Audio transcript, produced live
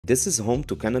This is home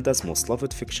to Canada's most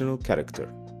loved fictional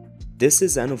character. This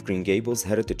is Anne of Green Gables'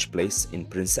 heritage place in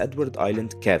Prince Edward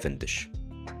Island, Cavendish.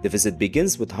 The visit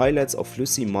begins with highlights of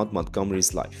Lucy Maud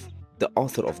Montgomery's life, the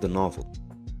author of the novel,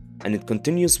 and it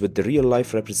continues with the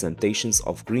real-life representations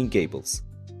of Green Gables,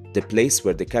 the place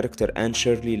where the character Anne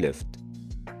Shirley lived.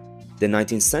 The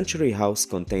 19th century house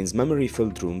contains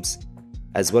memory-filled rooms,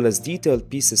 as well as detailed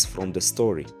pieces from the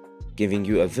story, giving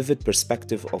you a vivid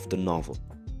perspective of the novel.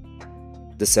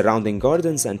 The surrounding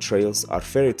gardens and trails are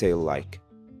fairy tale-like,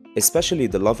 especially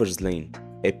the Lover's Lane,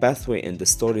 a pathway in the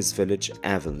story's village,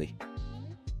 Avonlea.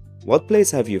 What place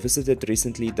have you visited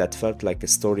recently that felt like a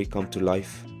story come to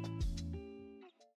life?